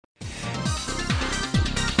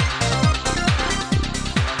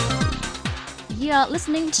are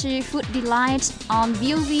listening to Food Delight on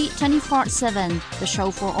VOV 24/7, the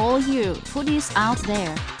show for all you foodies out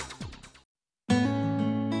there.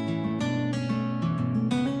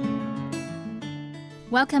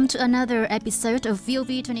 Welcome to another episode of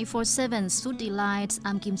VOV 24/7's Food Delight.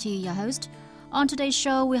 I'm Kim Chi, your host. On today's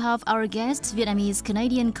show, we have our guest,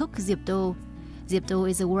 Vietnamese-Canadian cook Diệp Tô. Diệp Tô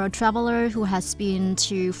is a world traveler who has been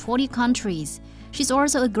to 40 countries. She's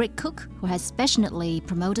also a great cook who has passionately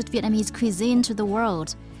promoted Vietnamese cuisine to the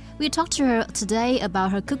world. We talked to her today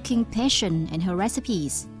about her cooking passion and her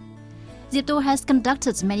recipes. Diệp Tô has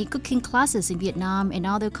conducted many cooking classes in Vietnam and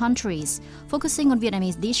other countries, focusing on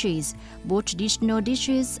Vietnamese dishes, both traditional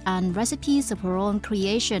dishes and recipes of her own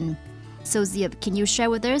creation. So Diệp, can you share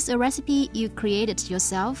with us a recipe you created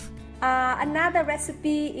yourself? Another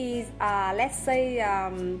recipe is, let's say,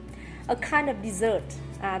 a kind of dessert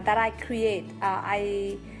that I create.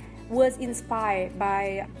 I was inspired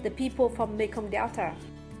by the people from Mekong Delta.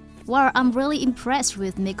 Well, I'm really impressed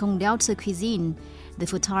with Mekong Delta cuisine. The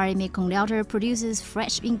Phu Thai Mekong Delta produces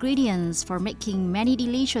fresh ingredients for making many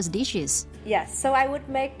delicious dishes. Yes, so I would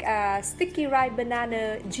make sticky rice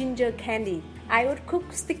banana ginger candy. I would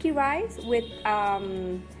cook sticky rice with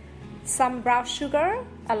some brown sugar,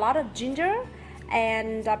 a lot of ginger,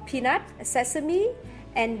 and peanut, sesame,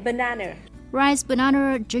 and banana. Rice,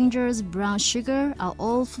 banana, ginger, brown sugar are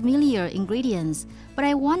all familiar ingredients, but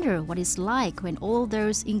I wonder what it's like when all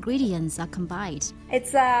those ingredients are combined.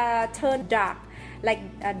 It's turned dark, like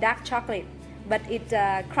dark chocolate, but it's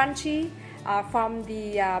crunchy from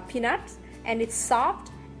the peanuts, and it's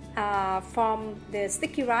soft from the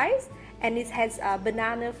sticky rice, and it has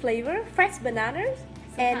banana flavor, fresh bananas,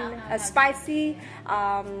 and a spicy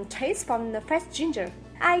taste from the fresh ginger.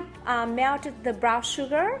 I melted the brown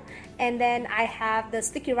sugar, and then I have the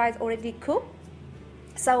sticky rice already cooked.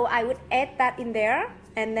 So I would add that in there,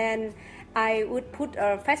 and then I would put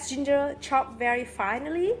fresh ginger chopped very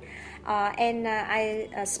finely, and I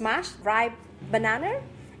smash ripe banana,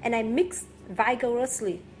 and I mix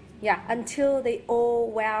vigorously, until they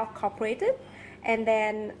all well cooperated. And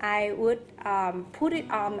then I would put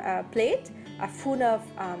it on a plate full of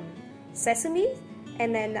sesame,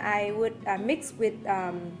 and then I would mix with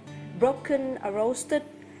broken roasted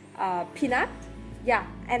peanut,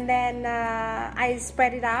 and then I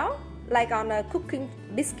spread it out like on a cooking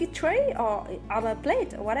biscuit tray or on a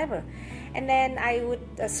plate or whatever, and then I would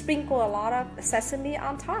sprinkle a lot of sesame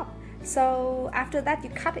on top. So after that, you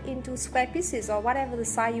cut it into square pieces or whatever the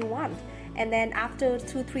size you want. And then after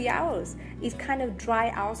 2-3 hours, it's kind of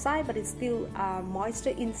dry outside, but it's still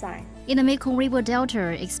moisture inside. In the Mekong River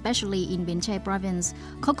Delta, especially in Bến Tre province,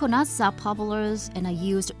 coconuts are popular and are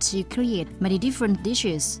used to create many different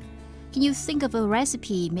dishes. Can you think of a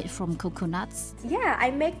recipe made from coconuts? Yeah, I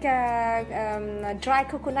make dry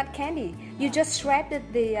coconut candy. You just shredded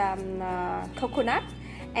the coconut,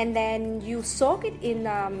 and then you soak it in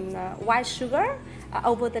white sugar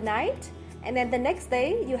over the night. And then the next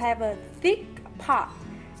day, you have a thick pot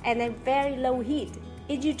and then very low heat.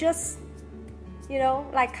 You just,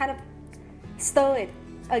 like kind of stir it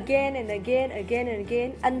again and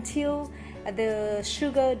again until the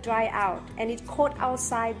sugar dry out and it coat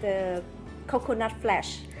outside the coconut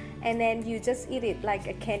flesh. And then you just eat it like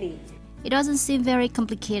a candy. It doesn't seem very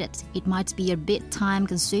complicated. It might be a bit time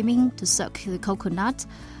consuming to soak the coconut,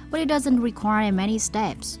 but it doesn't require many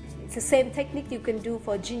steps. It's the same technique you can do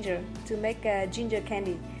for ginger, to make ginger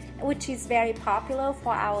candy, which is very popular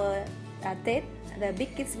for our Tết, the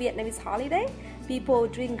biggest Vietnamese holiday. People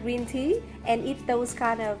drink green tea and eat those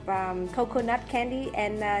kind of coconut candy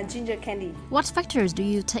and ginger candy. What factors do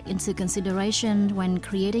you take into consideration when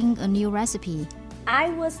creating a new recipe?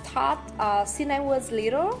 I was taught since I was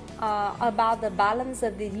little about the balance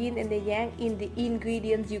of the yin and the yang in the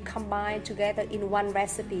ingredients you combine together in one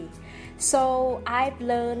recipe. So I've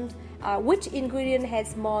learned which ingredient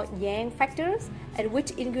has more yang factors and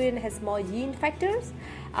which ingredient has more yin factors.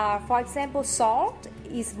 For example, salt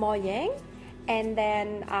is more yang, and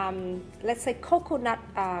then let's say coconut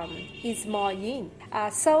is more yin.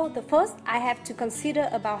 So the first I have to consider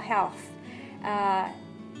about health.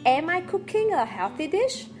 Am I cooking a healthy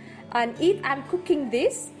dish? And if I'm cooking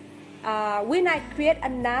this, when I create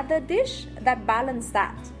another dish that balance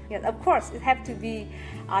that, yes, of course it have to be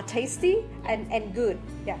tasty and good.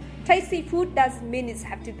 Yeah, tasty food doesn't mean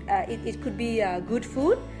it could be good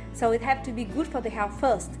food. So it have to be good for the health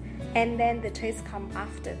first, and then the taste come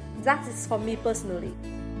after. That is for me personally.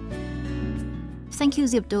 Thank you,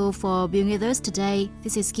 Diệp Tô, for being with us today.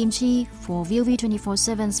 This is Kim Chi for VOV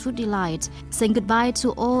 24/7's Food Delight, saying goodbye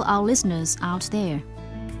to all our listeners out there.